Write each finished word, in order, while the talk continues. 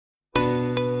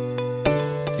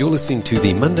You're listening to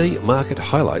the Monday Market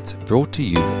Highlights brought to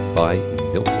you by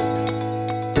Milford.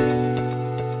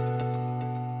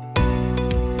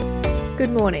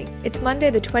 Good morning. It's Monday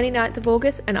the 29th of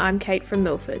August and I'm Kate from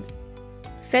Milford.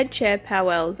 Fed Chair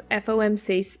Powell's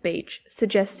FOMC speech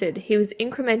suggested he was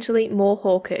incrementally more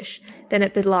hawkish than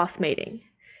at the last meeting,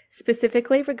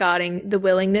 specifically regarding the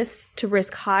willingness to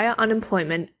risk higher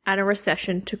unemployment and a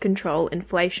recession to control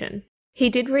inflation. He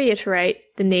did reiterate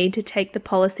the need to take the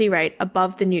policy rate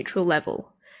above the neutral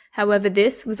level. However,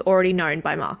 this was already known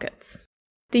by markets.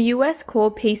 The US core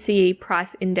PCE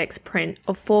price index print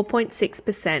of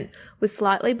 4.6% was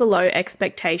slightly below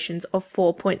expectations of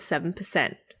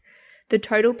 4.7%. The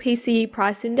total PCE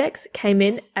price index came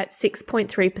in at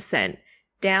 6.3%,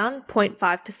 down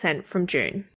 0.5% from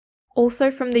June.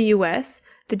 Also from the US,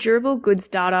 the durable goods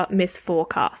data missed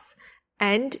forecasts,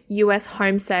 and US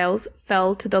home sales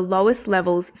fell to the lowest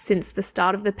levels since the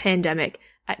start of the pandemic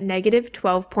at negative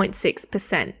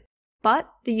 12.6%. But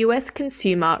the US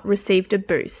consumer received a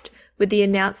boost with the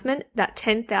announcement that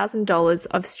 $10,000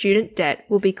 of student debt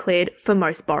will be cleared for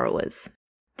most borrowers.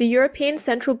 The European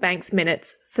Central Bank's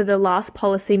minutes for the last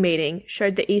policy meeting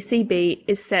showed the ECB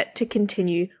is set to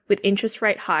continue with interest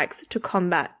rate hikes to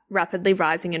combat rapidly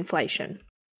rising inflation.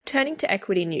 Turning to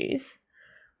equity news,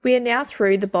 we are now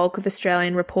through the bulk of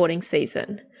Australian reporting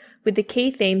season, with the key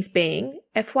themes being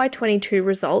FY22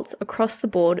 results across the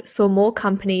board saw more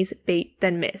companies beat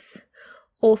than miss.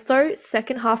 Also,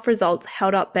 second half results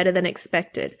held up better than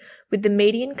expected, with the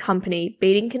median company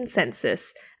beating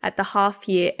consensus at the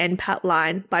half-year NPAT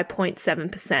line by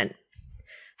 0.7%.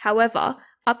 However,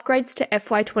 upgrades to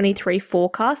FY23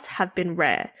 forecasts have been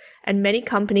rare, and many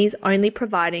companies only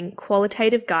providing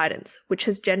qualitative guidance, which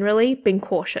has generally been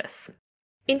cautious.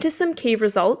 Into some key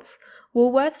results,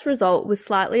 Woolworths' result was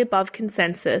slightly above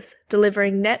consensus,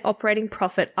 delivering net operating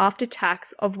profit after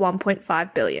tax of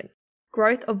 $1.5 billion,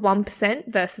 growth of 1%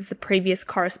 versus the previous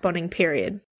corresponding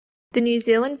period. The New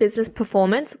Zealand business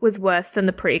performance was worse than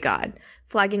the pre-guide,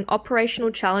 flagging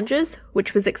operational challenges,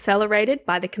 which was accelerated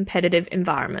by the competitive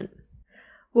environment.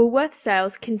 Woolworths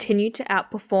sales continued to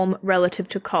outperform relative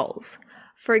to Coles.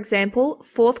 For example,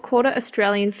 fourth quarter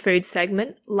Australian food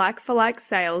segment like-for-like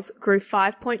sales grew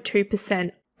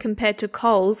 5.2% compared to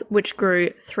Coles, which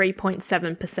grew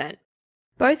 3.7%.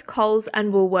 Both Coles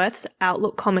and Woolworths'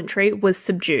 outlook commentary was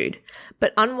subdued,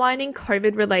 but unwinding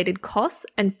COVID-related costs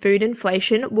and food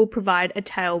inflation will provide a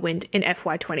tailwind in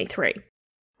FY23.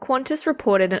 Qantas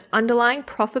reported an underlying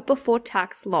profit before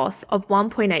tax loss of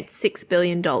 $1.86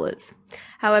 billion.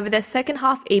 However, their second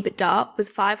half EBITDA was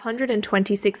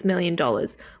 $526 million,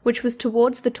 which was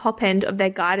towards the top end of their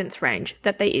guidance range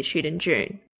that they issued in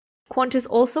June. Qantas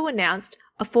also announced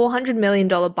a $400 million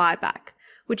buyback,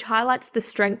 which highlights the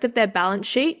strength of their balance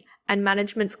sheet and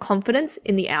management's confidence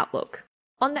in the outlook.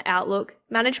 On the outlook,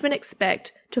 management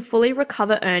expect to fully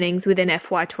recover earnings within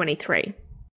FY23.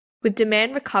 With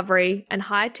demand recovery and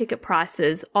higher ticket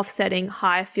prices offsetting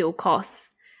higher fuel costs,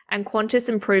 and Qantas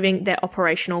improving their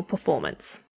operational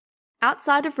performance.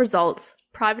 Outside of results,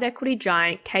 private equity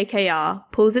giant KKR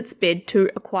pulls its bid to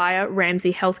acquire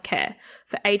Ramsey Healthcare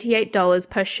for $88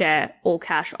 per share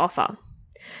all-cash offer.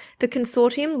 The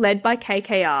consortium led by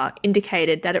KKR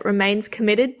indicated that it remains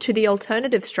committed to the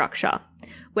alternative structure,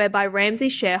 whereby Ramsey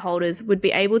shareholders would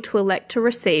be able to elect to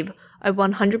receive a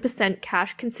 100%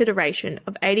 cash consideration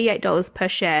of $88 per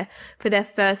share for their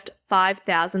first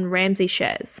 5,000 Ramsey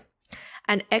shares,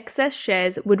 and excess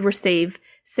shares would receive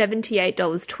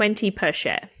 $78.20 per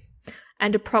share,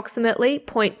 and approximately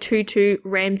 0.22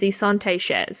 Ramsey Santé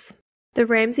shares. The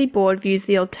Ramsey board views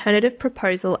the alternative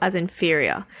proposal as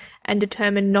inferior and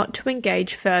determined not to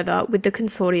engage further with the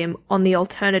consortium on the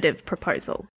alternative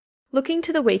proposal. Looking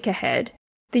to the week ahead,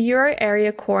 the euro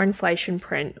area core inflation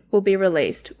print will be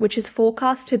released, which is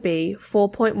forecast to be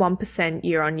 4.1%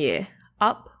 year-on-year,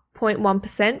 up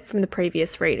 0.1% from the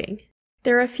previous reading.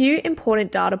 There are a few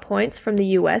important data points from the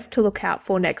US to look out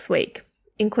for next week,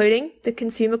 including the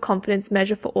consumer confidence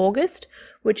measure for August,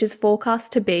 which is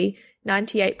forecast to be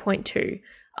 98.2,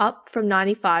 up from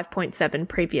 95.7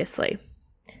 previously.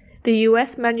 The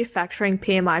US manufacturing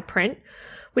PMI print,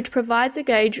 which provides a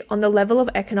gauge on the level of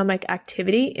economic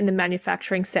activity in the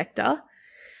manufacturing sector,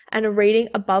 and a reading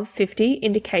above 50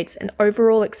 indicates an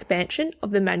overall expansion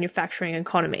of the manufacturing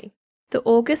economy. The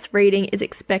August reading is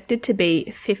expected to be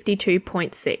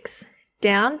 52.6,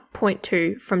 down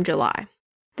 0.2 from July.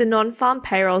 The non-farm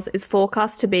payrolls is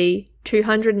forecast to be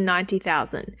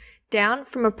 290,000, down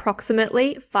from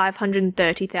approximately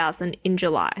 530,000 in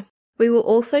July. We will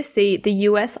also see the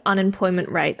US unemployment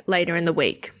rate later in the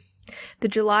week. The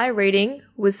July reading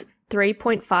was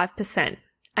 3.5%,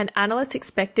 and analysts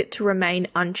expect it to remain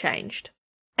unchanged.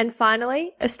 And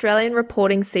finally, Australian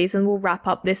reporting season will wrap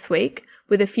up this week,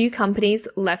 with a few companies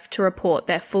left to report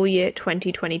their full year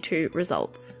 2022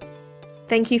 results.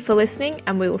 Thank you for listening,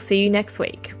 and we will see you next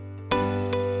week.